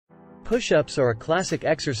Push-ups are a classic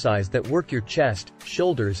exercise that work your chest,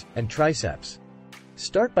 shoulders, and triceps.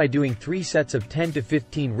 Start by doing 3 sets of 10 to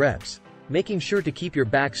 15 reps, making sure to keep your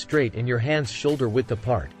back straight and your hands shoulder-width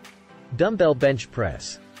apart. Dumbbell bench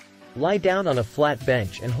press. Lie down on a flat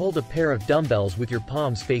bench and hold a pair of dumbbells with your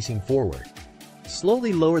palms facing forward.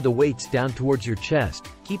 Slowly lower the weights down towards your chest,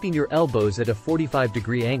 keeping your elbows at a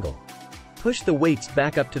 45-degree angle. Push the weights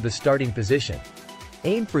back up to the starting position.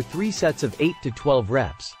 Aim for 3 sets of 8 to 12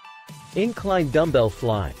 reps. Incline dumbbell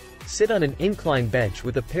fly. Sit on an incline bench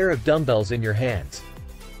with a pair of dumbbells in your hands.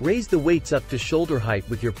 Raise the weights up to shoulder height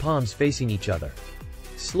with your palms facing each other.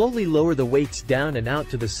 Slowly lower the weights down and out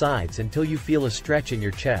to the sides until you feel a stretch in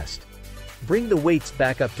your chest. Bring the weights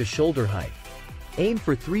back up to shoulder height. Aim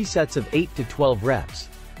for 3 sets of 8 to 12 reps.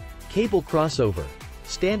 Cable crossover.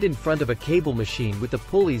 Stand in front of a cable machine with the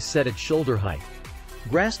pulleys set at shoulder height.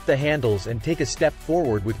 Grasp the handles and take a step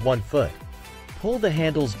forward with one foot. Pull the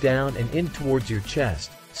handles down and in towards your chest,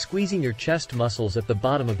 squeezing your chest muscles at the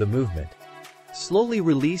bottom of the movement. Slowly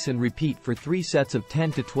release and repeat for 3 sets of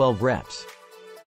 10 to 12 reps.